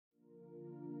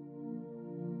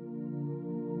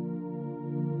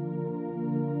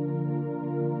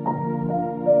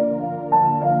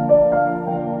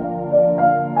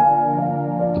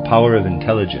power of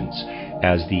intelligence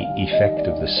as the effect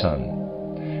of the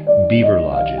sun, beaver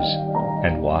lodges,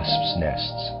 and wasps'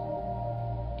 nests.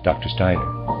 Dr. Steiner.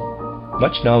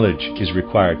 Much knowledge is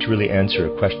required to really answer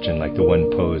a question like the one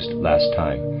posed last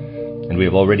time, and we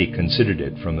have already considered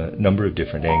it from a number of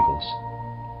different angles.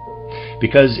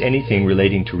 Because anything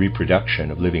relating to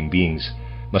reproduction of living beings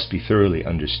must be thoroughly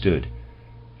understood,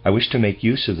 I wish to make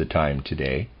use of the time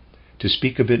today to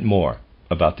speak a bit more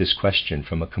about this question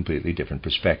from a completely different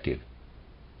perspective.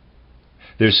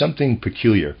 There's something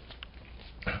peculiar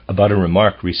about a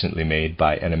remark recently made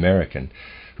by an American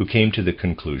who came to the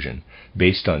conclusion,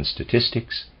 based on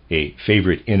statistics, a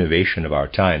favorite innovation of our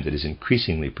time that is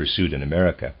increasingly pursued in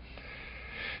America,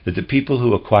 that the people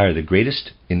who acquire the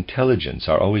greatest intelligence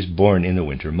are always born in the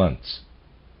winter months.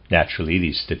 Naturally,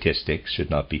 these statistics should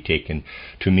not be taken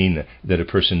to mean that a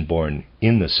person born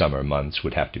in the summer months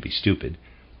would have to be stupid.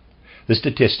 The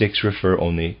statistics refer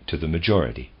only to the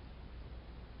majority.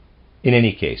 In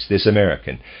any case, this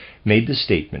American made the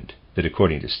statement that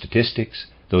according to statistics,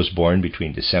 those born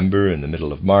between December and the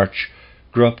middle of March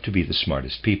grow up to be the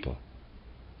smartest people.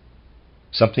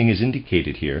 Something is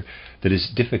indicated here that is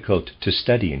difficult to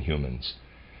study in humans,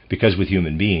 because with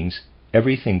human beings,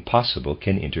 everything possible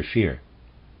can interfere.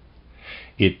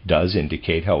 It does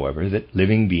indicate, however, that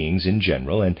living beings in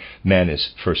general, and man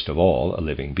is first of all a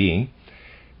living being,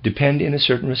 depend in a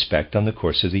certain respect on the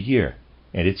course of the year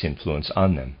and its influence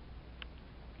on them.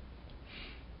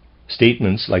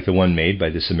 Statements like the one made by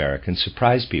this American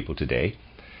surprise people today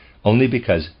only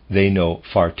because they know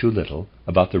far too little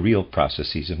about the real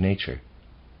processes of nature.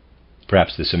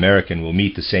 Perhaps this American will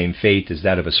meet the same fate as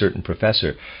that of a certain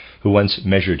professor who once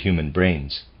measured human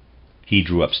brains. He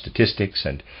drew up statistics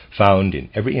and found in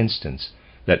every instance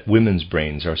that women's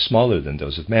brains are smaller than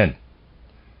those of men.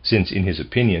 Since, in his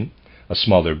opinion, a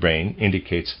smaller brain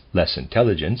indicates less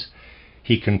intelligence,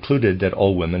 he concluded that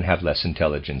all women have less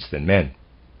intelligence than men,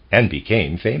 and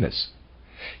became famous.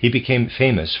 He became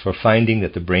famous for finding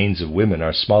that the brains of women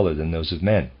are smaller than those of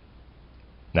men.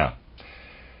 Now,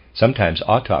 sometimes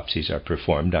autopsies are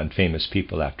performed on famous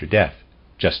people after death,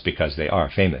 just because they are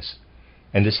famous,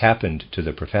 and this happened to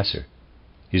the professor.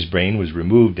 His brain was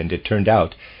removed, and it turned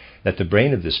out that the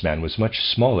brain of this man was much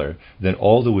smaller than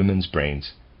all the women's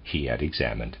brains he had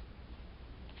examined.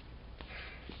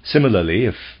 Similarly,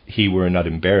 if he were not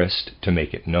embarrassed to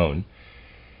make it known,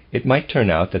 it might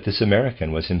turn out that this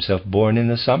American was himself born in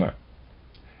the summer.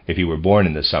 If he were born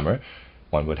in the summer,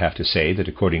 one would have to say that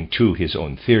according to his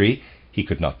own theory, he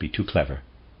could not be too clever,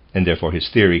 and therefore his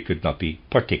theory could not be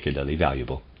particularly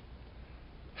valuable.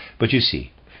 But you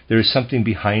see, there is something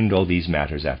behind all these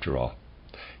matters after all,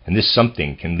 and this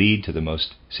something can lead to the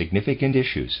most significant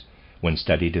issues when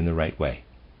studied in the right way.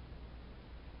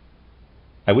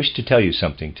 I wish to tell you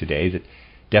something today that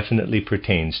definitely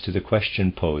pertains to the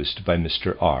question posed by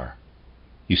Mr. R.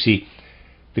 You see,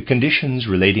 the conditions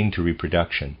relating to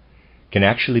reproduction can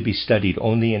actually be studied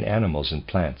only in animals and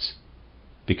plants,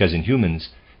 because in humans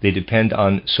they depend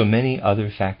on so many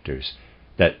other factors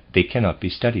that they cannot be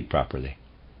studied properly.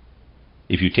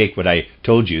 If you take what I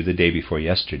told you the day before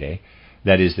yesterday,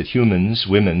 that is that humans,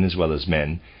 women as well as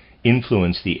men,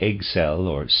 influence the egg cell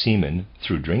or semen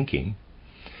through drinking,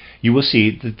 you will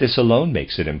see that this alone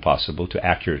makes it impossible to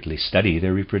accurately study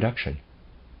their reproduction.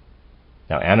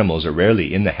 Now, animals are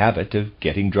rarely in the habit of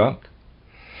getting drunk.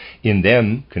 In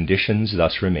them, conditions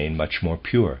thus remain much more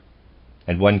pure,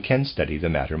 and one can study the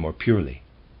matter more purely.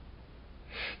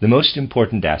 The most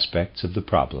important aspects of the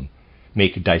problem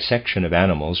make dissection of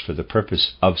animals for the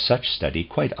purpose of such study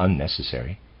quite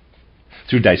unnecessary.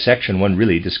 Through dissection, one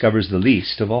really discovers the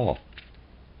least of all.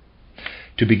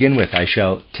 To begin with, I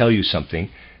shall tell you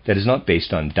something that is not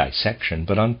based on dissection,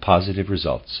 but on positive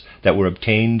results that were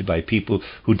obtained by people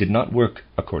who did not work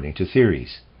according to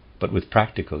theories, but with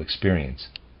practical experience.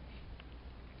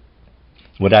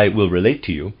 What I will relate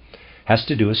to you has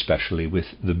to do especially with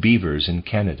the beavers in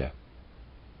Canada.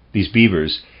 These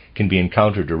beavers can be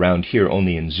encountered around here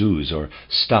only in zoos or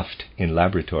stuffed in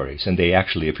laboratories, and they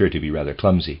actually appear to be rather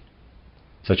clumsy.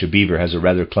 Such a beaver has a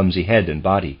rather clumsy head and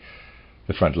body.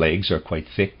 The front legs are quite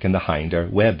thick and the hind are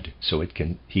webbed so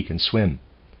he can swim.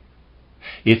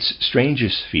 Its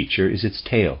strangest feature is its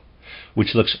tail,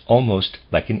 which looks almost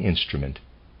like an instrument.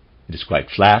 It is quite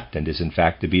flat and is in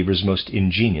fact the beaver's most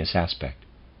ingenious aspect.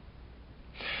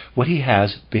 What he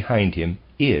has behind him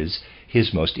is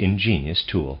his most ingenious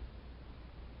tool.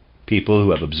 People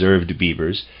who have observed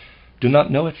beavers do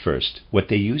not know at first what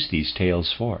they use these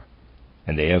tails for,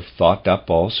 and they have thought up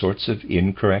all sorts of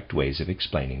incorrect ways of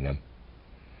explaining them.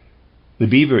 The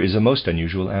beaver is a most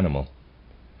unusual animal.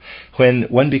 When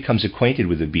one becomes acquainted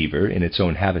with a beaver in its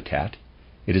own habitat,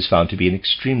 it is found to be an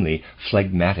extremely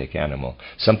phlegmatic animal,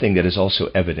 something that is also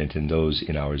evident in those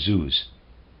in our zoos.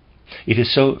 It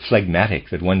is so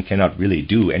phlegmatic that one cannot really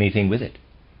do anything with it.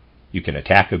 You can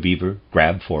attack a beaver,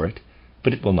 grab for it,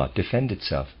 but it will not defend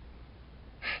itself.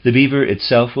 The beaver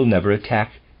itself will never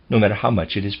attack, no matter how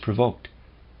much it is provoked.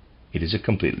 It is a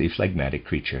completely phlegmatic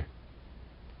creature.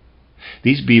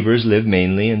 These beavers live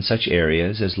mainly in such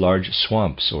areas as large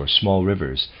swamps or small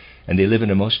rivers, and they live in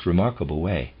a most remarkable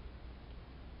way.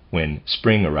 When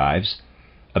spring arrives,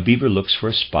 a beaver looks for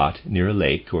a spot near a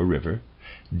lake or river,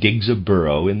 digs a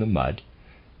burrow in the mud,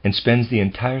 and spends the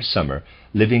entire summer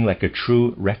living like a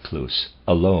true recluse,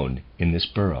 alone in this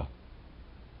burrow.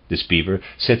 This beaver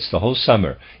sits the whole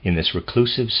summer in this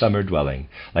reclusive summer dwelling,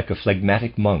 like a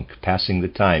phlegmatic monk passing the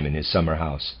time in his summer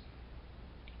house.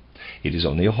 It is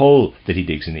only a hole that he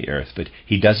digs in the earth, but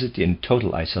he does it in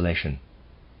total isolation.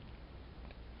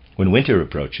 When winter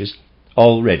approaches,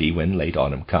 already when late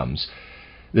autumn comes,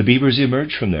 the beavers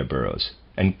emerge from their burrows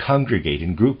and congregate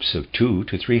in groups of 200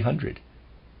 to 300.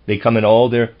 They come in all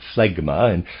their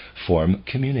phlegma and form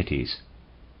communities.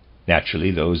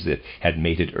 Naturally, those that had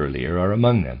mated earlier are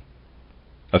among them.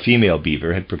 A female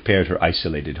beaver had prepared her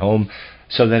isolated home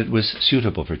so that it was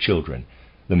suitable for children.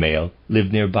 The male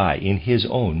lived nearby in his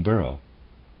own burrow.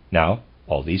 Now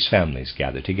all these families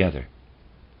gather together.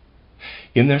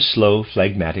 In their slow,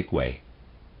 phlegmatic way,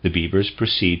 the beavers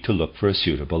proceed to look for a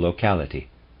suitable locality.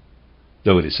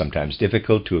 Though it is sometimes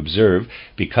difficult to observe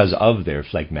because of their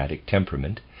phlegmatic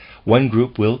temperament, one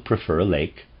group will prefer a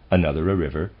lake, another a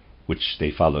river, which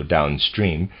they follow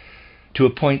downstream, to a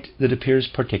point that appears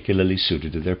particularly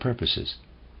suited to their purposes.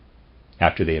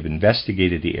 After they have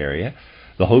investigated the area,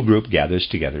 the whole group gathers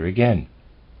together again.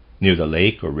 Near the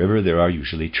lake or river there are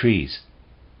usually trees.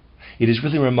 It is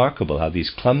really remarkable how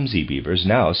these clumsy beavers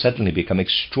now suddenly become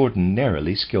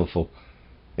extraordinarily skillful.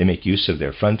 They make use of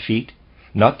their front feet,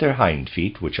 not their hind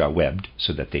feet, which are webbed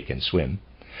so that they can swim,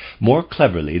 more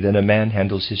cleverly than a man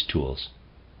handles his tools.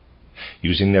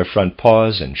 Using their front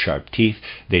paws and sharp teeth,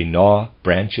 they gnaw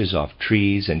branches off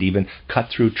trees and even cut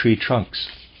through tree trunks.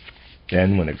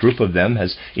 Then, when a group of them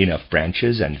has enough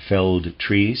branches and felled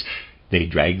trees, they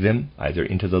drag them either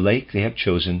into the lake they have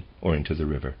chosen or into the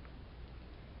river.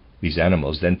 These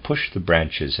animals then push the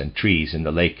branches and trees in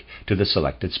the lake to the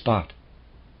selected spot.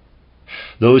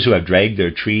 Those who have dragged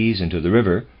their trees into the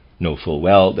river know full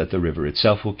well that the river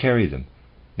itself will carry them.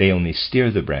 They only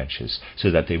steer the branches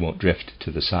so that they won't drift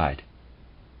to the side.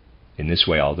 In this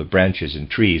way all the branches and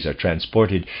trees are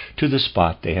transported to the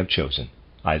spot they have chosen,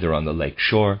 either on the lake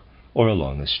shore or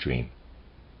along the stream.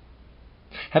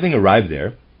 Having arrived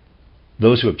there,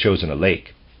 those who have chosen a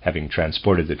lake, having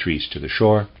transported the trees to the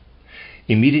shore,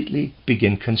 immediately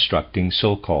begin constructing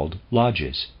so-called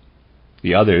lodges.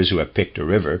 The others who have picked a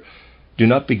river do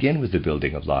not begin with the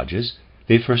building of lodges.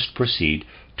 They first proceed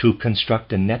to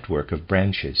construct a network of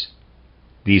branches.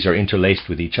 These are interlaced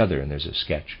with each other, and there's a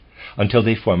sketch, until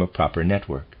they form a proper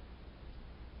network.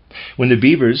 When the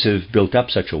beavers have built up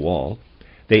such a wall,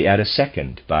 they add a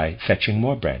second by fetching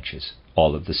more branches,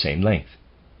 all of the same length.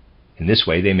 In this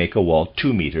way they make a wall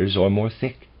 2 meters or more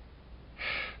thick.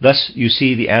 Thus you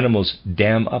see the animals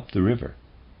dam up the river.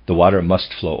 The water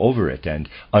must flow over it, and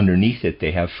underneath it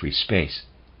they have free space.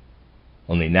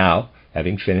 Only now,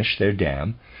 having finished their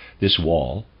dam, this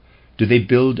wall, do they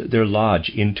build their lodge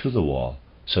into the wall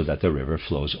so that the river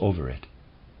flows over it.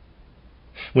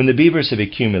 When the beavers have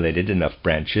accumulated enough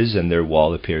branches and their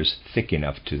wall appears thick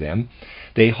enough to them,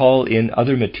 they haul in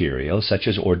other material such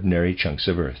as ordinary chunks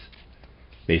of earth.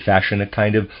 They fashion a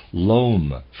kind of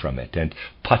loam from it and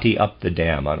putty up the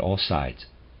dam on all sides.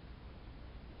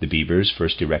 The beavers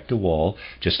first erect a wall,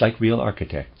 just like real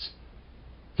architects.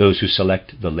 Those who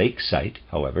select the lake site,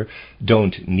 however,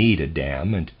 don't need a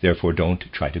dam and therefore don't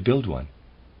try to build one.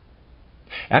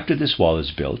 After this wall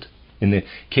is built, in the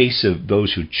case of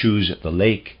those who choose the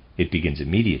lake, it begins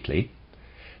immediately,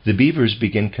 the beavers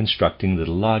begin constructing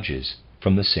little lodges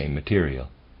from the same material.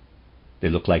 They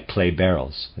look like clay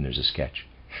barrels, and there's a sketch,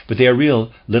 but they are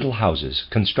real little houses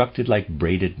constructed like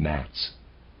braided mats.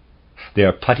 They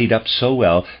are puttied up so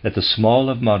well that the small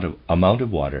amount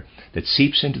of water that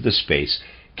seeps into the space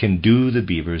can do the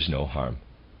beavers no harm.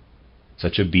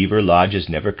 Such a beaver lodge is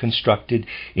never constructed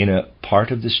in a part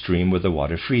of the stream where the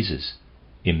water freezes.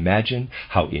 Imagine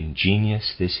how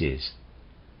ingenious this is.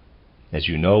 As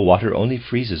you know, water only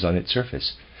freezes on its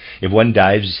surface. If one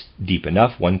dives deep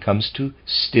enough, one comes to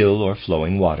still or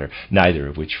flowing water, neither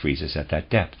of which freezes at that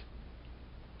depth.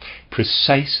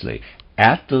 Precisely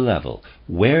at the level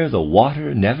where the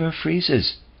water never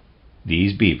freezes,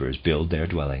 these beavers build their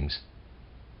dwellings.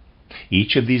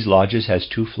 Each of these lodges has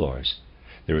 2 floors.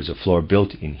 There is a floor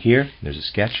built in here, there's a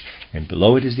sketch, and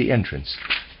below it is the entrance.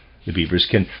 The beavers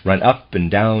can run up and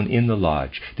down in the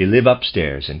lodge. They live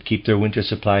upstairs and keep their winter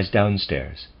supplies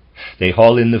downstairs. They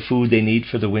haul in the food they need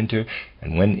for the winter,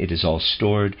 and when it is all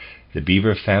stored, the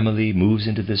beaver family moves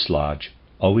into this lodge,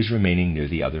 always remaining near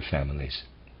the other families.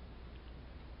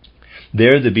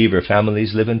 There the beaver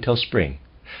families live until spring,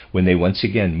 when they once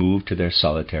again move to their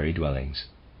solitary dwellings.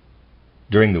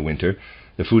 During the winter,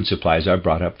 the food supplies are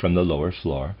brought up from the lower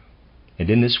floor, and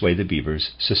in this way the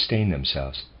beavers sustain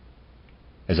themselves.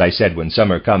 As I said, when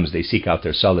summer comes, they seek out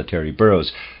their solitary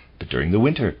burrows, but during the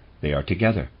winter they are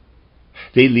together.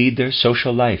 They lead their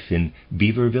social life in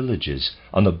beaver villages,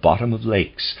 on the bottom of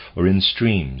lakes, or in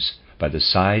streams, by the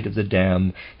side of the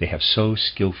dam they have so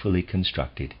skillfully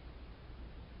constructed.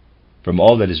 From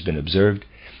all that has been observed,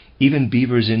 even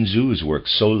beavers in zoos work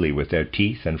solely with their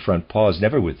teeth and front paws,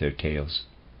 never with their tails.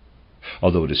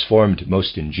 Although it is formed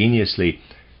most ingeniously,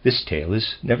 this tail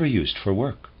is never used for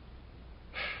work.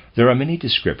 There are many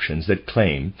descriptions that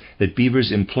claim that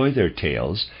beavers employ their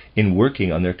tails in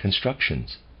working on their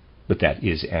constructions, but that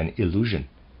is an illusion.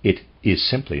 It is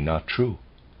simply not true.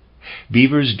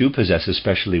 Beavers do possess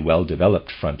especially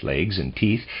well-developed front legs and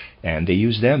teeth, and they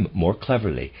use them more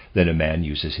cleverly than a man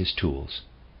uses his tools.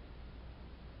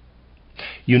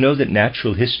 You know that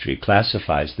natural history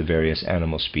classifies the various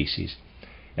animal species,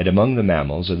 and among the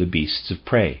mammals are the beasts of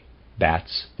prey,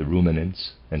 bats, the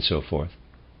ruminants, and so forth.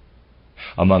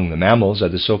 Among the mammals are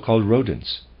the so-called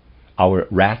rodents. Our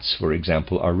rats, for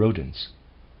example, are rodents.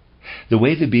 The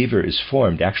way the beaver is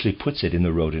formed actually puts it in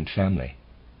the rodent family.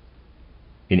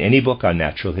 In any book on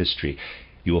natural history,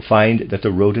 you will find that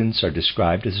the rodents are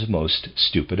described as the most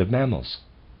stupid of mammals.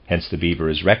 Hence the beaver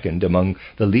is reckoned among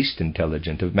the least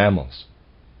intelligent of mammals.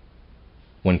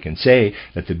 One can say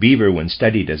that the beaver, when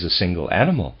studied as a single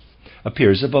animal,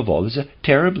 appears above all as a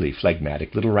terribly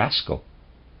phlegmatic little rascal.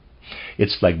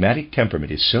 Its phlegmatic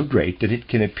temperament is so great that it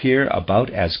can appear about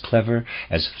as clever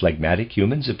as phlegmatic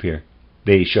humans appear.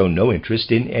 They show no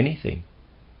interest in anything.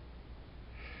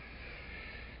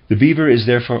 The beaver is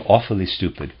therefore awfully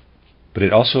stupid, but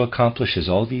it also accomplishes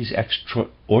all these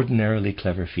extraordinarily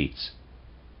clever feats.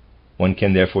 One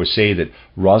can therefore say that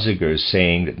Roziger's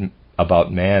saying that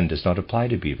about man does not apply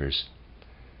to beavers.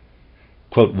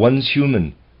 Quote, "One's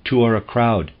human, two are a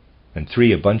crowd, and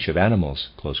three a bunch of animals,"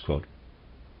 close quote.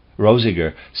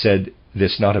 Roziger said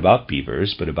this not about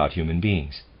beavers, but about human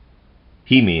beings.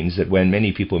 He means that when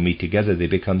many people meet together, they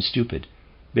become stupid.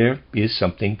 There is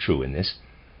something true in this.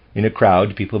 In a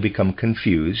crowd, people become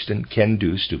confused and can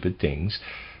do stupid things,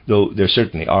 though there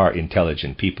certainly are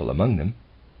intelligent people among them.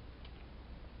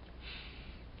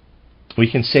 We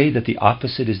can say that the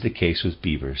opposite is the case with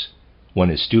beavers. One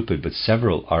is stupid, but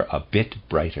several are a bit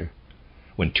brighter.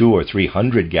 When 200 or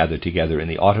 300 gather together in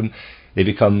the autumn, they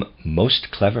become most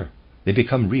clever. They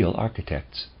become real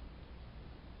architects.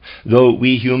 Though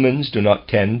we humans do not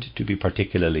tend to be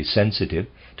particularly sensitive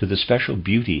to the special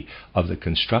beauty of the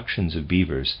constructions of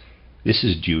beavers, this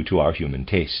is due to our human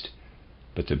taste.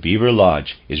 But the beaver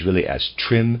lodge is really as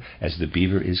trim as the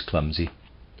beaver is clumsy.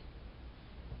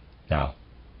 Now,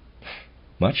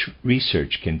 much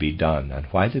research can be done on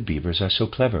why the beavers are so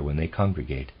clever when they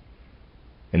congregate.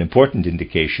 An important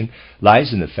indication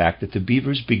lies in the fact that the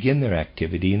beavers begin their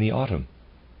activity in the autumn.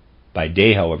 By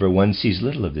day, however, one sees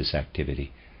little of this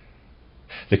activity.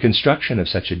 The construction of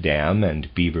such a dam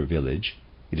and beaver village,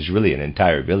 it is really an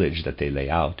entire village that they lay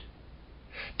out,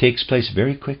 takes place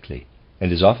very quickly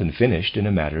and is often finished in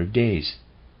a matter of days.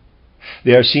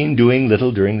 They are seen doing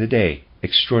little during the day,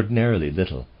 extraordinarily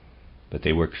little, but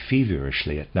they work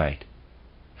feverishly at night.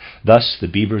 Thus the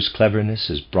beaver's cleverness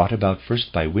is brought about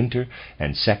first by winter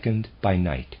and second by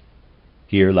night.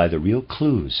 Here lie the real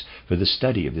clues for the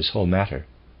study of this whole matter.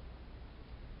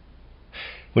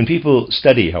 When people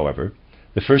study, however,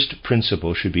 the first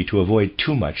principle should be to avoid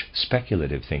too much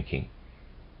speculative thinking.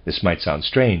 This might sound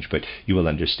strange, but you will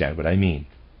understand what I mean.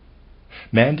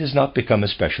 Man does not become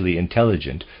especially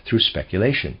intelligent through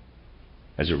speculation.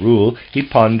 As a rule, he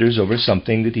ponders over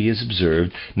something that he has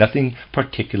observed. Nothing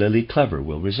particularly clever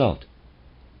will result.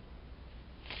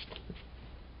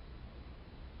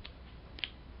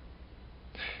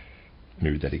 Let me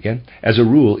read that again. As a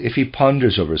rule, if he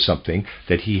ponders over something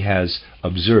that he has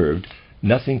observed,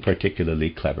 nothing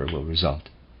particularly clever will result.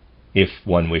 If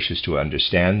one wishes to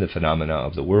understand the phenomena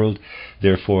of the world,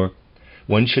 therefore,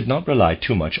 one should not rely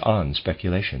too much on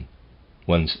speculation.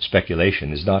 One's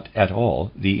speculation is not at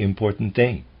all the important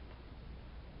thing.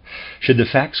 Should the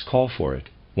facts call for it,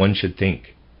 one should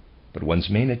think, but one's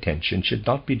main attention should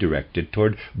not be directed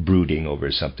toward brooding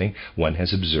over something one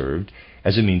has observed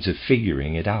as a means of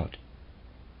figuring it out.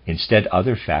 Instead,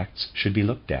 other facts should be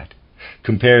looked at,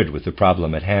 compared with the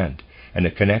problem at hand, and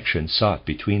a connection sought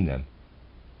between them.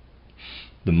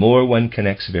 The more one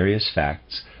connects various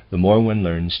facts, the more one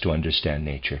learns to understand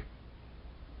nature.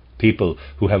 People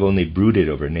who have only brooded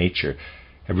over nature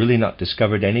have really not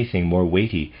discovered anything more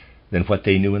weighty than what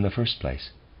they knew in the first place.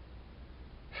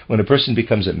 When a person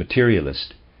becomes a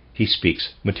materialist, he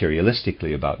speaks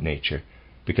materialistically about nature,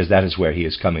 because that is where he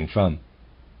is coming from.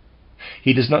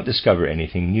 He does not discover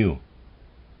anything new.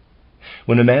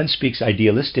 When a man speaks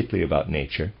idealistically about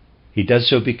nature, he does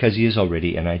so because he is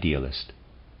already an idealist.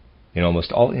 In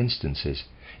almost all instances,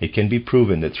 it can be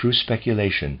proven that through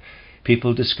speculation,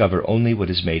 people discover only what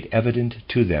is made evident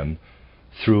to them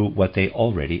through what they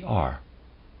already are.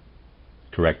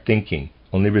 Correct thinking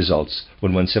only results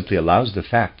when one simply allows the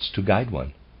facts to guide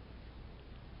one.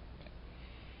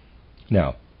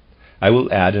 Now, I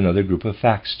will add another group of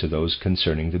facts to those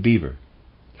concerning the beaver,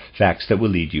 facts that will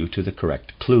lead you to the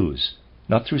correct clues,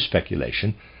 not through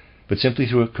speculation, but simply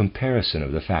through a comparison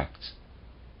of the facts.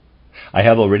 I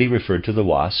have already referred to the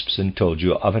wasps and told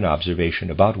you of an observation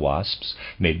about wasps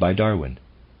made by Darwin.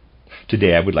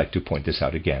 Today I would like to point this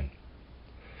out again.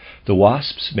 The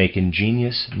wasps make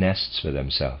ingenious nests for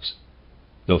themselves.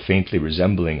 Though faintly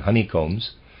resembling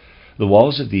honeycombs, the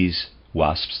walls of these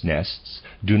wasps' nests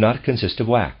do not consist of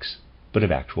wax, but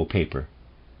of actual paper.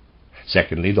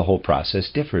 Secondly, the whole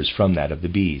process differs from that of the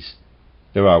bees.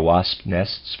 There are wasp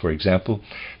nests, for example,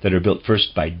 that are built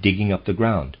first by digging up the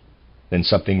ground. Then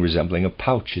something resembling a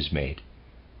pouch is made.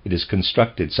 It is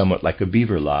constructed somewhat like a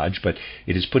beaver lodge, but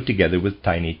it is put together with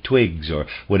tiny twigs or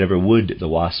whatever wood the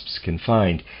wasps can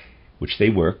find, which they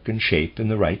work and shape in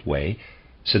the right way,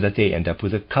 so that they end up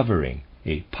with a covering,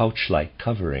 a pouch-like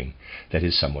covering that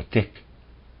is somewhat thick.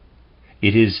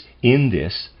 It is in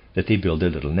this that they build their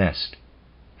little nest.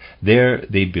 There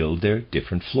they build their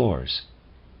different floors.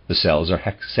 The cells are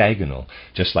hexagonal,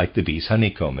 just like the bee's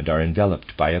honeycomb, and are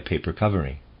enveloped by a paper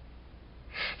covering.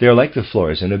 They are like the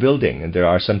floors in a building, and there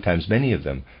are sometimes many of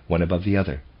them, one above the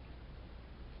other.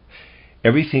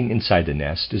 Everything inside the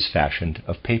nest is fashioned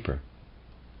of paper.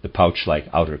 The pouch-like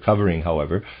outer covering,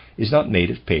 however, is not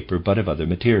made of paper but of other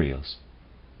materials,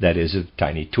 that is, of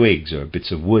tiny twigs or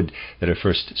bits of wood that are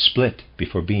first split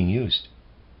before being used.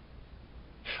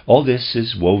 All this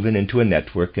is woven into a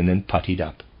network and then puttied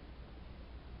up.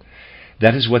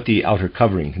 That is what the outer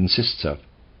covering consists of.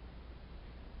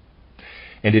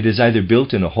 And it is either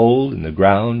built in a hole in the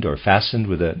ground or fastened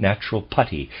with a natural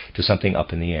putty to something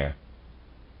up in the air.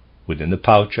 Within the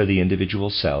pouch are the individual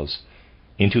cells,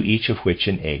 into each of which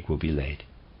an egg will be laid.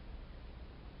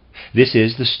 This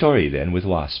is the story, then, with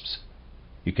wasps.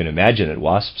 You can imagine that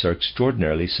wasps are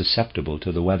extraordinarily susceptible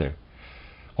to the weather.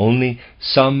 Only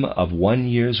some of 1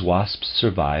 year's wasps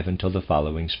survive until the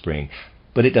following spring,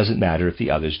 but it doesn't matter if the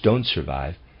others don't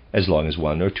survive, as long as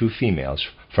 1 or 2 females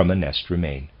from a nest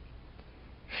remain.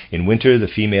 In winter, the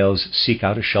females seek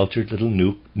out a sheltered little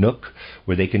nook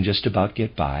where they can just about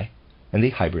get by, and they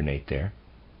hibernate there.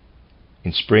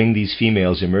 In spring, these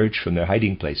females emerge from their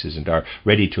hiding places and are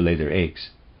ready to lay their eggs.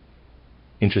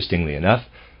 Interestingly enough,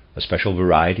 a special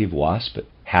variety of wasp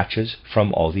hatches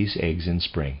from all these eggs in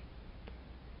spring.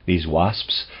 These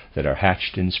wasps that are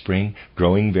hatched in spring,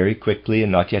 growing very quickly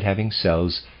and not yet having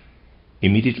cells,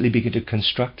 immediately begin to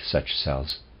construct such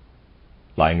cells.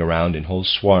 Lying around in whole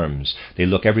swarms, they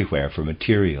look everywhere for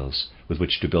materials with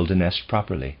which to build a nest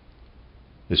properly.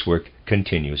 This work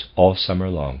continues all summer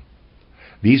long.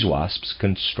 These wasps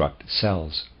construct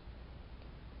cells.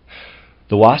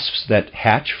 The wasps that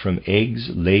hatch from eggs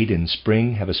laid in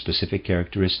spring have a specific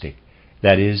characteristic.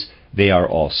 That is, they are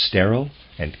all sterile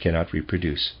and cannot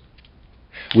reproduce.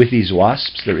 With these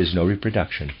wasps, there is no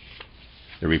reproduction.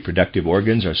 The reproductive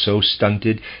organs are so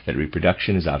stunted that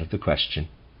reproduction is out of the question.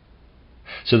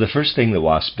 So the first thing the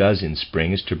wasp does in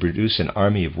spring is to produce an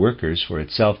army of workers for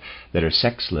itself that are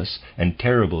sexless and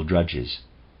terrible drudges.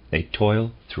 They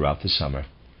toil throughout the summer.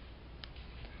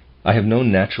 I have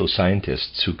known natural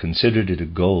scientists who considered it a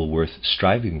goal worth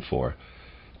striving for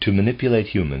to manipulate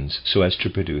humans so as to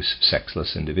produce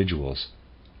sexless individuals.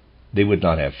 They would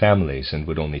not have families and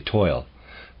would only toil,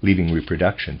 leaving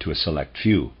reproduction to a select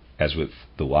few, as with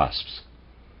the wasps.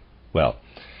 Well,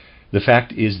 the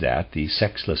fact is that the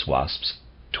sexless wasps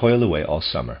toil away all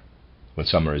summer. When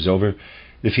summer is over,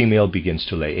 the female begins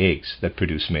to lay eggs that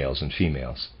produce males and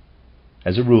females.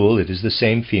 As a rule, it is the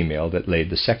same female that laid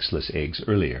the sexless eggs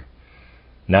earlier.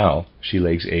 Now she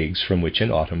lays eggs from which in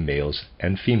autumn males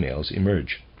and females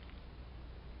emerge.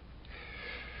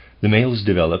 The males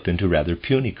develop into rather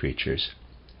puny creatures.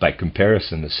 By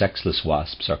comparison, the sexless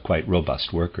wasps are quite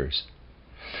robust workers.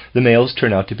 The males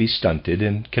turn out to be stunted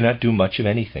and cannot do much of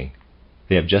anything.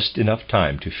 They have just enough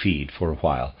time to feed for a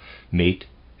while, mate,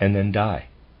 and then die.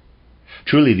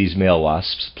 Truly, these male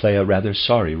wasps play a rather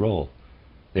sorry role.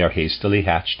 They are hastily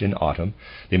hatched in autumn,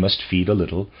 they must feed a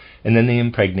little, and then they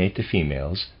impregnate the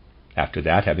females. After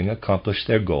that, having accomplished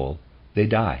their goal, they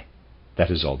die. That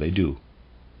is all they do.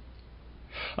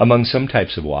 Among some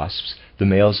types of wasps, the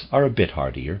males are a bit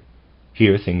hardier.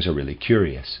 Here things are really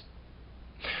curious.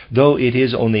 Though it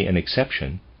is only an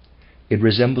exception, it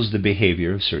resembles the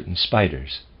behavior of certain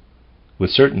spiders. With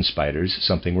certain spiders,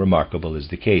 something remarkable is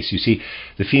the case. You see,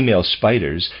 the female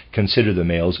spiders consider the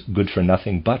males good for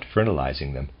nothing but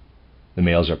fertilizing them. The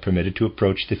males are permitted to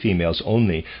approach the females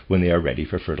only when they are ready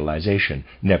for fertilization,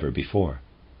 never before.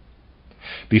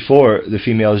 Before, the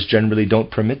females generally don't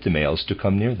permit the males to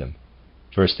come near them.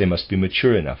 First, they must be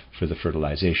mature enough for the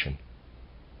fertilization.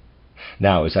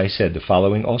 Now, as I said, the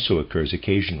following also occurs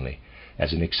occasionally,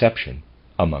 as an exception,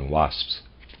 among wasps.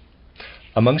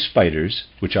 Among spiders,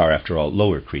 which are after all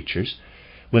lower creatures,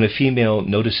 when a female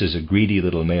notices a greedy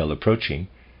little male approaching,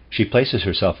 she places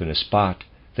herself in a spot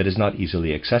that is not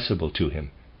easily accessible to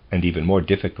him, and even more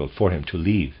difficult for him to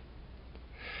leave.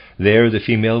 There the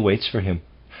female waits for him,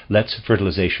 lets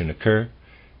fertilization occur,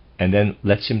 and then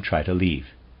lets him try to leave.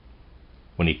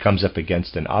 When he comes up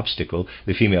against an obstacle,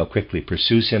 the female quickly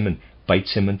pursues him and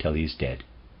bites him until he is dead.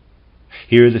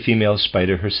 Here the female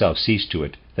spider herself sees to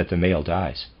it that the male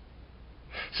dies.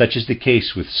 Such is the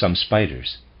case with some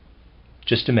spiders.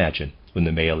 Just imagine, when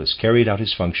the male has carried out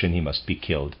his function, he must be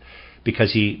killed,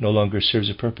 because he no longer serves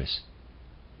a purpose.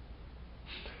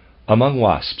 Among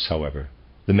wasps, however,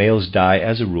 the males die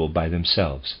as a rule by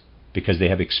themselves, because they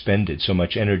have expended so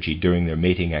much energy during their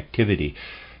mating activity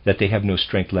that they have no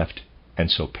strength left, and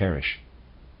so perish.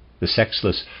 The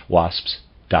sexless wasps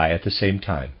die at the same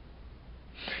time.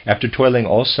 After toiling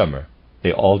all summer,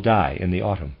 they all die in the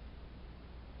autumn.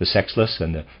 The sexless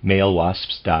and the male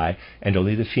wasps die, and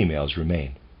only the females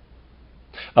remain.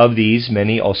 Of these,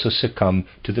 many also succumb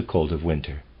to the cold of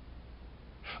winter.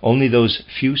 Only those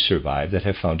few survive that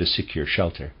have found a secure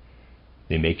shelter.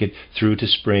 They make it through to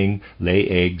spring, lay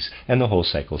eggs, and the whole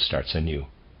cycle starts anew.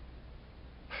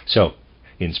 So,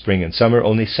 in spring and summer,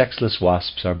 only sexless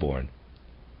wasps are born.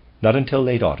 Not until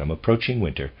late autumn, approaching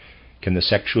winter, can the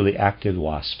sexually active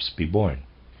wasps be born.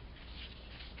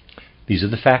 These are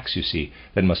the facts, you see,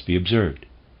 that must be observed.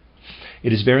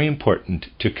 It is very important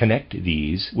to connect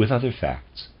these with other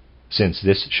facts, since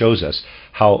this shows us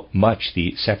how much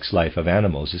the sex life of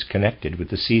animals is connected with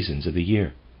the seasons of the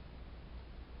year.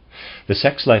 The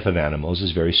sex life of animals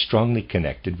is very strongly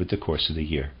connected with the course of the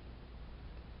year.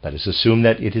 Let us assume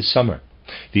that it is summer.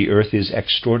 The earth is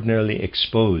extraordinarily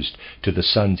exposed to the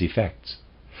sun's effects.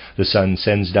 The sun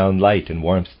sends down light and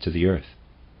warmth to the earth.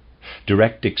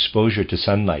 Direct exposure to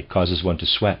sunlight causes one to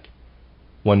sweat.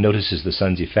 One notices the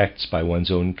sun's effects by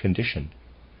one's own condition.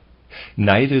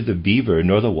 Neither the beaver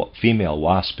nor the female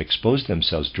wasp expose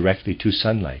themselves directly to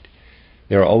sunlight.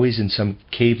 They are always in some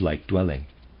cave-like dwelling.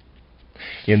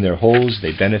 In their holes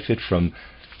they benefit from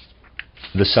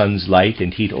the sun's light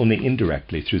and heat only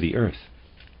indirectly through the earth.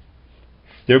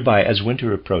 Thereby, as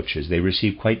winter approaches, they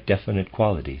receive quite definite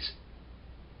qualities.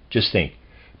 Just think,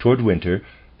 toward winter,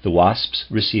 the wasps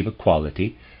receive a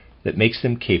quality that makes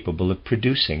them capable of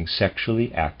producing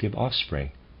sexually active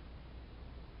offspring.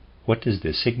 What does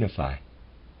this signify?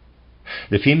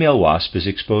 The female wasp is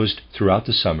exposed throughout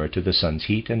the summer to the sun's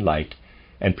heat and light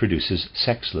and produces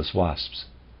sexless wasps.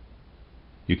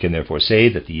 You can therefore say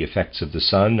that the effects of the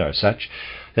sun are such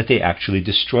that they actually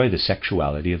destroy the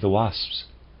sexuality of the wasps.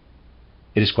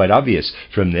 It is quite obvious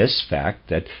from this fact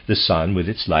that the sun, with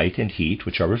its light and heat,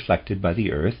 which are reflected by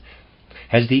the earth,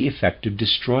 has the effect of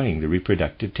destroying the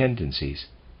reproductive tendencies.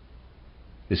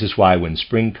 This is why when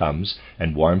spring comes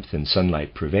and warmth and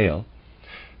sunlight prevail,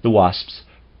 the wasps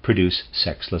produce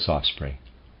sexless offspring.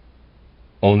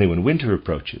 Only when winter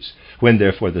approaches, when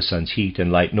therefore the sun's heat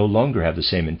and light no longer have the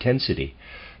same intensity,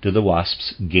 do the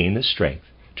wasps gain the strength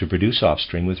to produce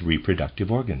offspring with reproductive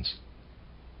organs.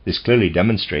 This clearly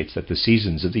demonstrates that the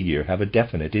seasons of the year have a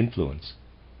definite influence.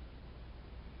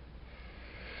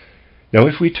 Now,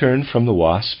 if we turn from the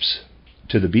wasps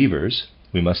to the beavers,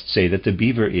 we must say that the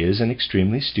beaver is an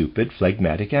extremely stupid,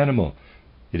 phlegmatic animal.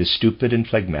 It is stupid and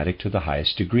phlegmatic to the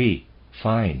highest degree.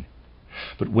 Fine.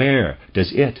 But where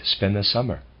does it spend the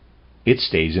summer? It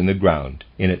stays in the ground,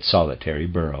 in its solitary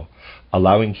burrow,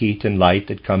 allowing heat and light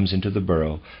that comes into the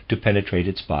burrow to penetrate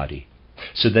its body,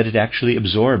 so that it actually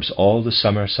absorbs all the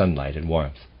summer sunlight and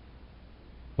warmth.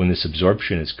 When this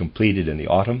absorption is completed in the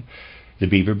autumn, the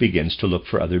beaver begins to look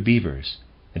for other beavers,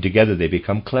 and together they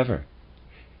become clever.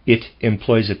 It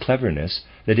employs a cleverness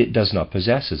that it does not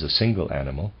possess as a single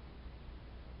animal.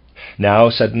 Now,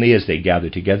 suddenly, as they gather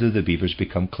together, the beavers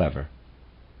become clever.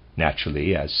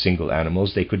 Naturally, as single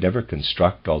animals, they could never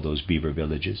construct all those beaver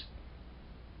villages.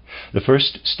 The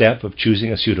first step of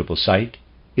choosing a suitable site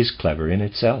is clever in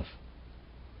itself.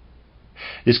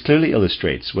 This clearly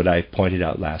illustrates what I pointed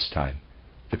out last time.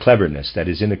 The cleverness that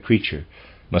is in a creature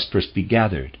must first be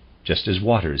gathered, just as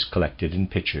water is collected in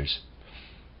pitchers.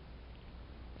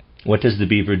 What does the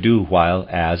beaver do while,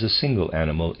 as a single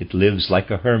animal, it lives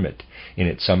like a hermit in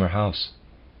its summer house?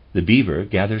 The beaver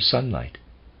gathers sunlight,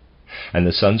 and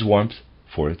the sun's warmth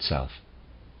for itself.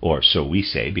 Or so we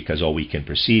say, because all we can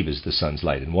perceive is the sun's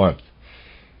light and warmth.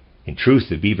 In truth,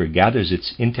 the beaver gathers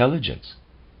its intelligence.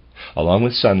 Along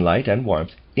with sunlight and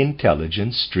warmth,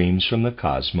 intelligence streams from the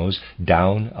cosmos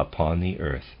down upon the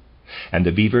earth, and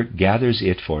the beaver gathers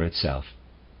it for itself.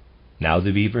 Now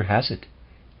the beaver has it,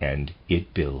 and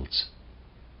it builds.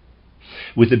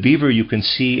 With the beaver you can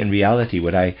see in reality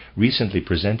what I recently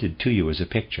presented to you as a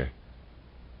picture.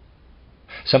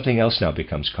 Something else now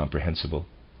becomes comprehensible: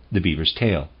 the beaver's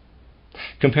tail.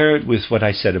 Compare it with what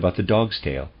I said about the dog's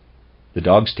tail. The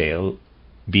dog's tail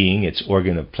being its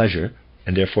organ of pleasure,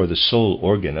 and therefore the sole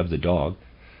organ of the dog,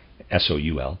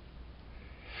 S-O-U-L.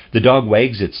 The dog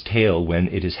wags its tail when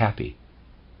it is happy.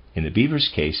 In the beaver's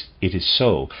case, it is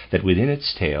so that within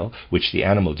its tail, which the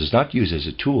animal does not use as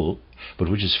a tool, but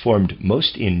which is formed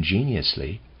most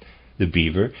ingeniously, the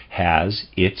beaver has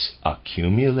its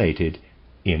accumulated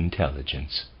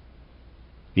intelligence.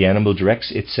 The animal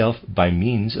directs itself by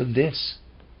means of this.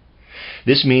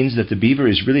 This means that the beaver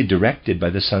is really directed by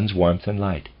the sun's warmth and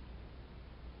light.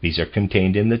 These are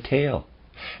contained in the tail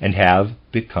and have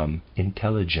become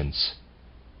intelligence.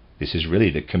 This is really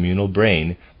the communal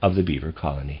brain of the beaver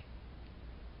colony.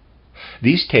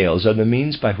 These tails are the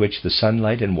means by which the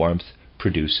sunlight and warmth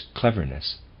produce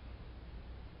cleverness.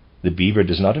 The beaver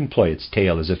does not employ its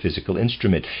tail as a physical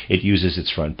instrument. It uses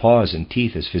its front paws and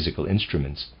teeth as physical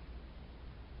instruments.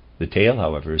 The tail,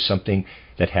 however, is something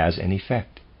that has an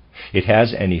effect. It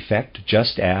has an effect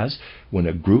just as when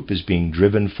a group is being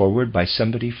driven forward by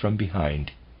somebody from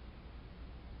behind.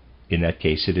 In that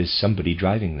case, it is somebody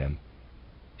driving them.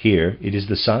 Here it is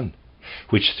the sun,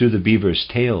 which through the beaver's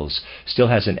tails still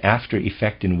has an after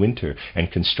effect in winter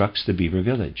and constructs the beaver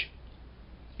village.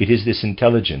 It is this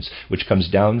intelligence which comes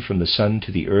down from the sun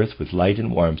to the earth with light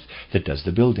and warmth that does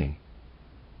the building.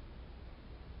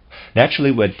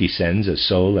 Naturally, what descends as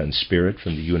soul and spirit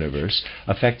from the universe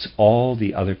affects all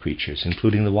the other creatures,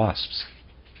 including the wasps.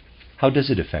 How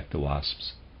does it affect the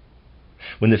wasps?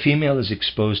 When the female is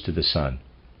exposed to the sun,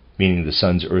 meaning the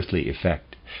sun's earthly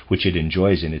effect, which it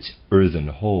enjoys in its earthen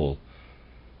hole,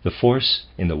 the force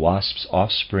in the wasp's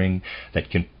offspring that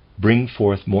can bring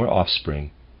forth more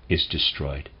offspring is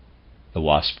destroyed. The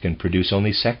wasp can produce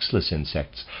only sexless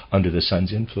insects under the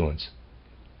sun's influence.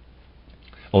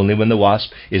 Only when the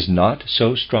wasp is not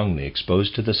so strongly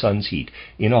exposed to the sun's heat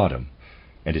in autumn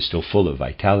and is still full of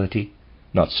vitality,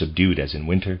 not subdued as in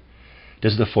winter,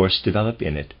 does the force develop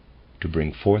in it to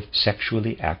bring forth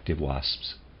sexually active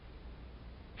wasps.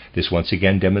 This once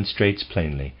again demonstrates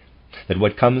plainly that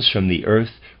what comes from the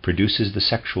earth produces the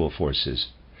sexual forces,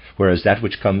 whereas that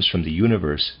which comes from the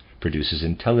universe produces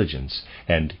intelligence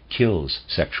and kills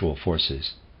sexual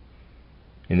forces.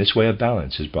 In this way, a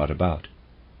balance is brought about.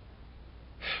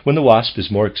 When the wasp is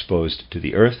more exposed to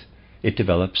the earth, it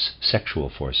develops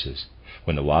sexual forces.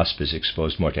 When the wasp is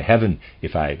exposed more to heaven,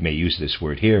 if I may use this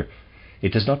word here,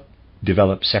 it does not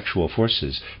develop sexual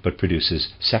forces, but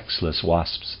produces sexless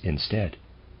wasps instead.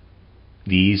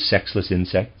 These sexless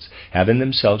insects have in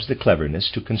themselves the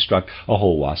cleverness to construct a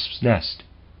whole wasp's nest.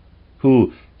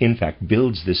 Who, in fact,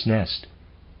 builds this nest?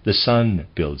 The sun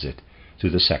builds it through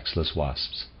the sexless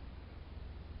wasps.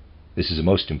 This is a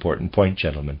most important point,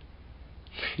 gentlemen.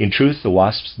 In truth, the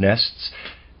wasps' nests,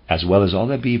 as well as all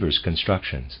the beaver's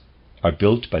constructions, are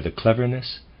built by the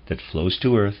cleverness that flows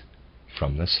to earth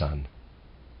from the sun.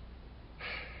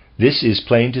 This is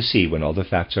plain to see when all the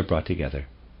facts are brought together.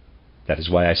 That is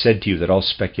why I said to you that all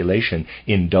speculation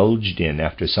indulged in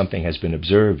after something has been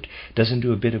observed doesn't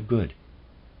do a bit of good.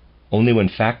 Only when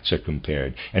facts are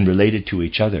compared and related to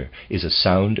each other is a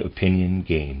sound opinion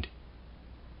gained.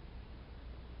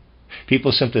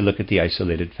 People simply look at the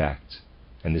isolated facts,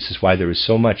 and this is why there is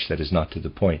so much that is not to the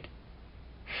point.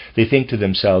 They think to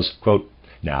themselves, quote,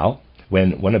 "Now,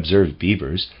 when one observes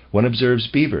beavers,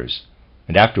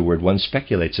 and afterward one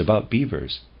speculates about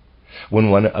beavers. When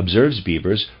one observes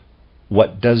beavers,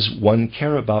 what does one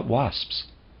care about wasps?"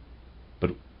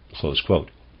 But, close quote.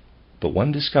 But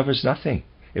one discovers nothing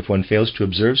if one fails to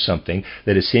observe something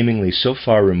that is seemingly so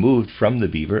far removed from the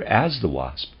beaver as the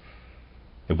wasp.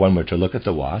 If one were to look at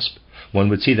the wasp, one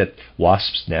would see that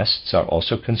wasps' nests are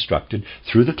also constructed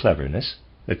through the cleverness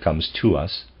that comes to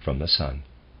us from the sun.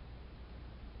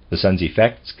 The sun's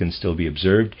effects can still be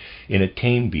observed in a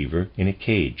tame beaver in a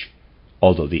cage,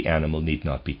 although the animal need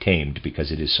not be tamed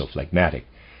because it is so phlegmatic,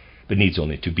 but needs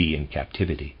only to be in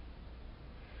captivity.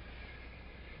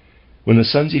 When the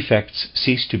sun's effects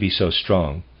cease to be so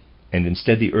strong, and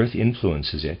instead the earth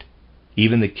influences it,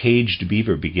 even the caged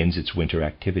beaver begins its winter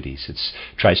activities. It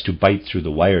tries to bite through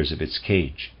the wires of its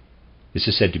cage. This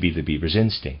is said to be the beaver's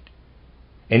instinct.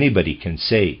 Anybody can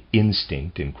say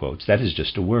instinct, in quotes. That is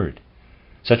just a word.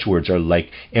 Such words are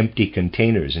like empty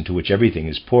containers into which everything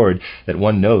is poured that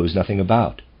one knows nothing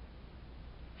about.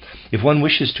 If one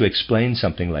wishes to explain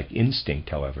something like instinct,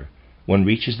 however, one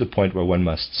reaches the point where one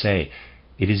must say,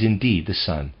 it is indeed the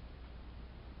sun.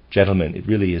 Gentlemen, it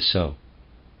really is so.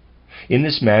 In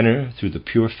this manner, through the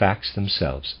pure facts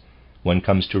themselves, one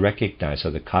comes to recognize how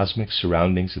the cosmic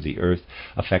surroundings of the earth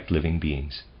affect living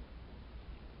beings.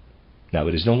 Now,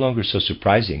 it is no longer so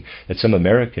surprising that some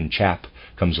American chap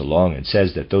comes along and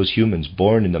says that those humans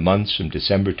born in the months from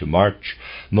December to March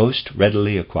most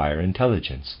readily acquire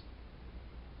intelligence.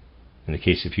 In the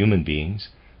case of human beings,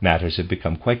 matters have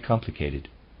become quite complicated.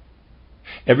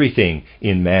 Everything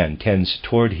in man tends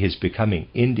toward his becoming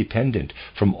independent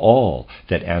from all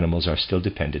that animals are still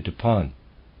dependent upon.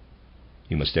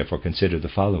 You must therefore consider the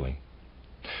following.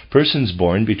 Persons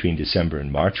born between December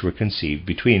and March were conceived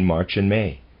between March and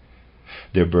May.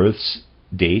 Their births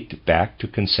date back to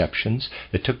conceptions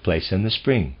that took place in the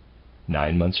spring,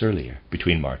 9 months earlier,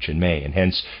 between March and May, and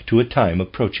hence to a time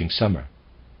approaching summer.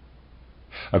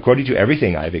 According to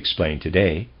everything I have explained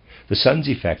today, the sun's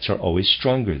effects are always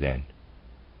stronger then.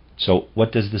 So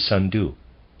what does the sun do?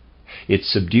 It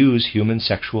subdues human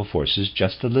sexual forces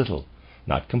just a little,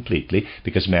 not completely,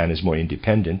 because man is more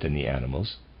independent than the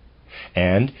animals,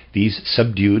 and these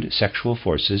subdued sexual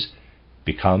forces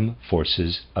become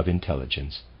forces of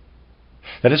intelligence.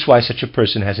 That is why such a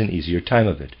person has an easier time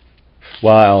of it,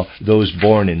 while those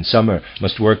born in summer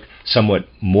must work somewhat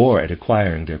more at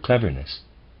acquiring their cleverness.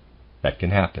 That can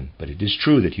happen, but it is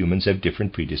true that humans have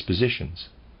different predispositions.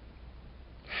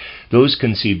 Those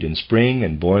conceived in spring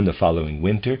and born the following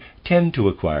winter tend to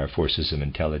acquire forces of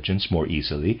intelligence more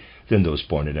easily than those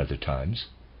born at other times.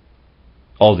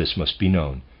 All this must be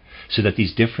known, so that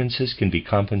these differences can be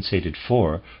compensated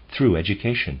for through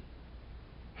education.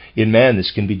 In man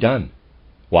this can be done.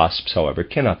 Wasps, however,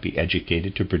 cannot be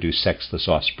educated to produce sexless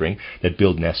offspring that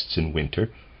build nests in winter,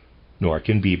 nor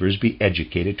can beavers be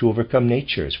educated to overcome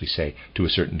nature, as we say, to a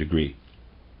certain degree.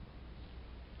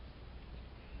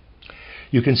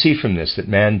 You can see from this that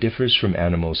man differs from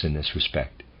animals in this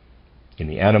respect. In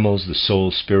the animals, the sole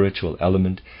spiritual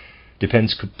element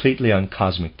depends completely on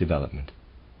cosmic development.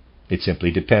 It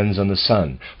simply depends on the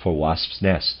sun for wasps'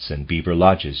 nests and beaver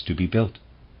lodges to be built.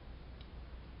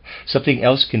 Something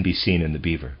else can be seen in the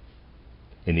beaver.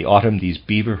 In the autumn, these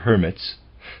beaver hermits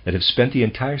that have spent the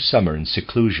entire summer in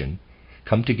seclusion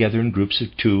come together in groups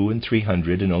of 200 and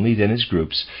 300, and only then as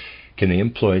groups can they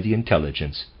employ the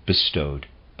intelligence bestowed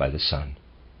by the sun.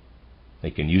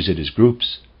 They can use it as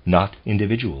groups, not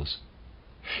individuals.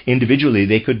 Individually,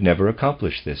 they could never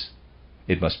accomplish this.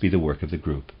 It must be the work of the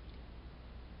group.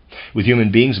 With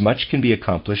human beings, much can be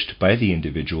accomplished by the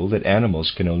individual that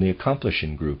animals can only accomplish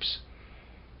in groups.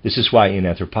 This is why in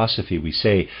anthroposophy we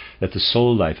say that the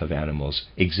soul life of animals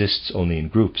exists only in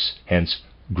groups, hence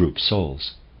group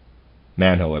souls.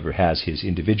 Man, however, has his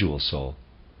individual soul.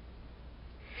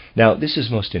 Now, this is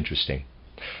most interesting.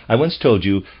 I once told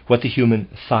you what the human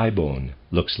thigh bone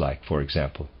looks like, for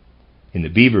example. In the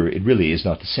beaver, it really is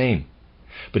not the same.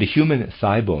 But a human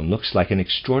thigh bone looks like an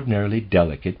extraordinarily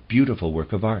delicate, beautiful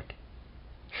work of art.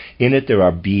 In it there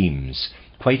are beams,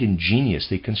 quite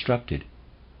ingeniously constructed.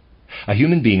 A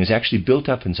human being is actually built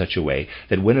up in such a way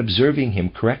that when observing him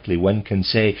correctly, one can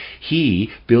say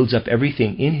he builds up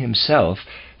everything in himself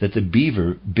that the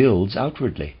beaver builds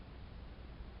outwardly.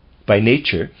 By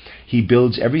nature, he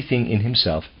builds everything in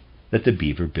himself that the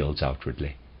beaver builds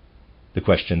outwardly. The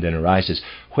question then arises,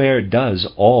 where does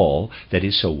all that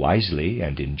is so wisely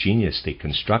and ingeniously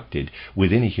constructed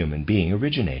within a human being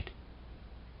originate?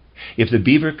 If the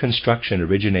beaver construction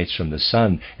originates from the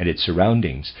sun and its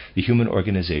surroundings, the human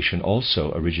organization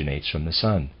also originates from the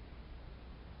sun.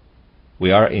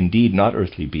 We are indeed not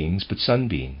earthly beings, but sun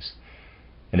beings,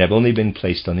 and have only been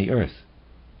placed on the earth.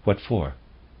 What for?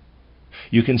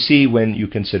 You can see when you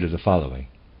consider the following.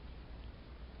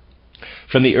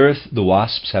 From the earth, the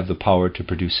wasps have the power to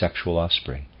produce sexual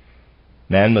offspring.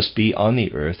 Man must be on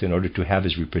the earth in order to have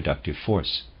his reproductive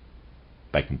force.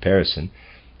 By comparison,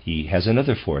 he has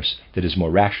another force that is more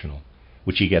rational,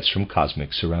 which he gets from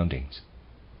cosmic surroundings.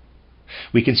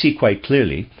 We can see quite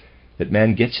clearly that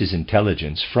man gets his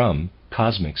intelligence from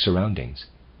cosmic surroundings,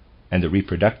 and the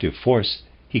reproductive force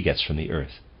he gets from the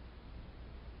earth.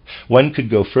 One could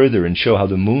go further and show how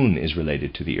the moon is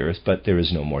related to the earth, but there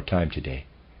is no more time today.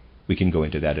 We can go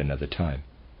into that another time.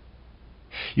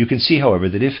 You can see, however,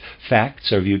 that if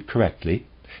facts are viewed correctly,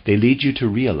 they lead you to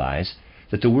realize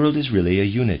that the world is really a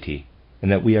unity, and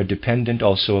that we are dependent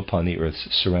also upon the earth's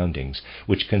surroundings,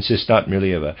 which consist not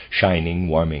merely of a shining,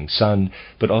 warming sun,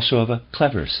 but also of a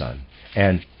clever sun,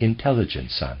 an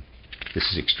intelligent sun. This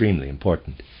is extremely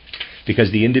important,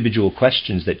 because the individual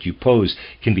questions that you pose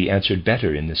can be answered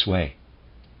better in this way.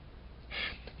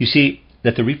 You see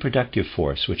that the reproductive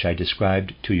force, which I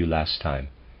described to you last time,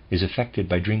 is affected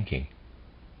by drinking.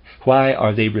 Why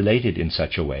are they related in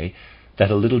such a way that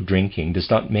a little drinking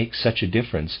does not make such a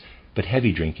difference, but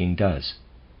heavy drinking does?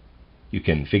 You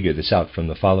can figure this out from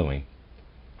the following.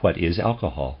 What is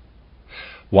alcohol?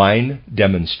 Wine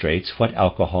demonstrates what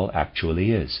alcohol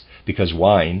actually is, because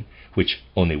wine, which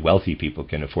only wealthy people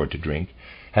can afford to drink,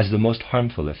 has the most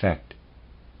harmful effect.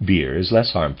 Beer is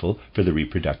less harmful for the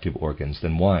reproductive organs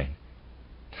than wine.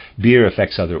 Beer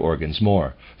affects other organs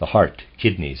more, the heart,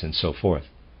 kidneys, and so forth.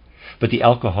 But the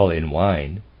alcohol in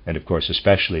wine, and of course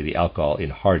especially the alcohol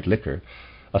in hard liquor,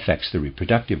 affects the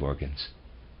reproductive organs.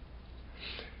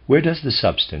 Where does the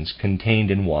substance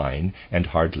contained in wine and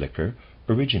hard liquor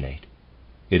originate?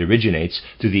 It originates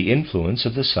through the influence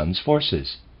of the sun's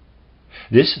forces.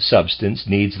 This substance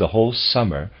needs the whole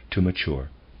summer to mature.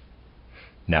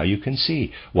 Now you can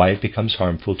see why it becomes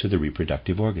harmful to the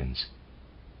reproductive organs.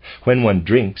 When one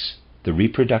drinks, the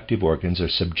reproductive organs are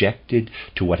subjected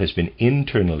to what has been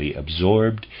internally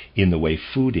absorbed in the way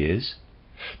food is,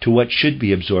 to what should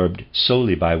be absorbed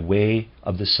solely by way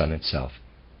of the sun itself,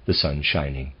 the sun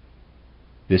shining.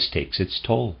 This takes its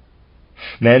toll.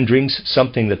 Man drinks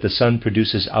something that the sun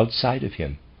produces outside of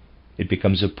him. It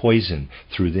becomes a poison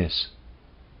through this.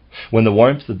 When the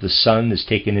warmth of the sun is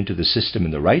taken into the system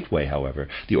in the right way, however,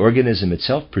 the organism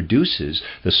itself produces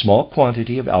the small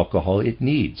quantity of alcohol it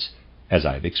needs, as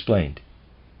I've explained.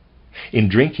 In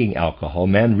drinking alcohol,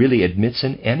 man really admits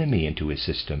an enemy into his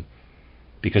system,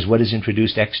 because what is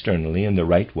introduced externally in the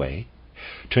right way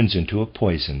turns into a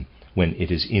poison when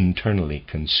it is internally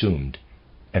consumed,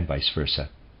 and vice versa.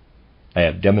 I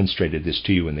have demonstrated this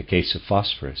to you in the case of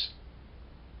phosphorus.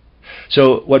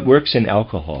 So what works in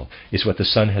alcohol is what the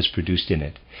sun has produced in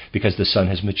it, because the sun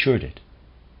has matured it.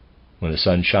 When the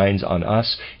sun shines on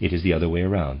us, it is the other way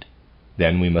around.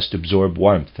 Then we must absorb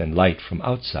warmth and light from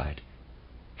outside.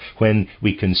 When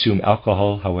we consume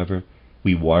alcohol, however,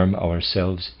 we warm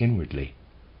ourselves inwardly.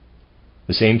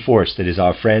 The same force that is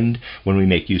our friend when we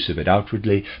make use of it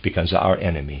outwardly becomes our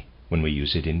enemy when we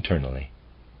use it internally.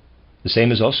 The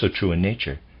same is also true in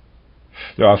nature.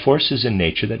 There are forces in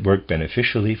nature that work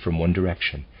beneficially from one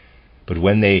direction, but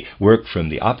when they work from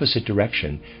the opposite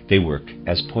direction, they work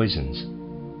as poisons.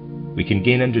 We can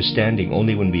gain understanding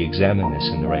only when we examine this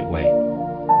in the right way.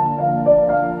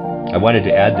 I wanted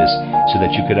to add this so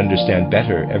that you could understand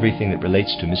better everything that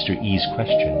relates to Mr. E's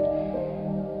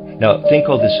question. Now, think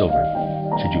all this over.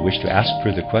 Should you wish to ask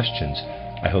further questions,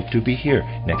 I hope to be here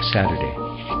next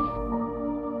Saturday.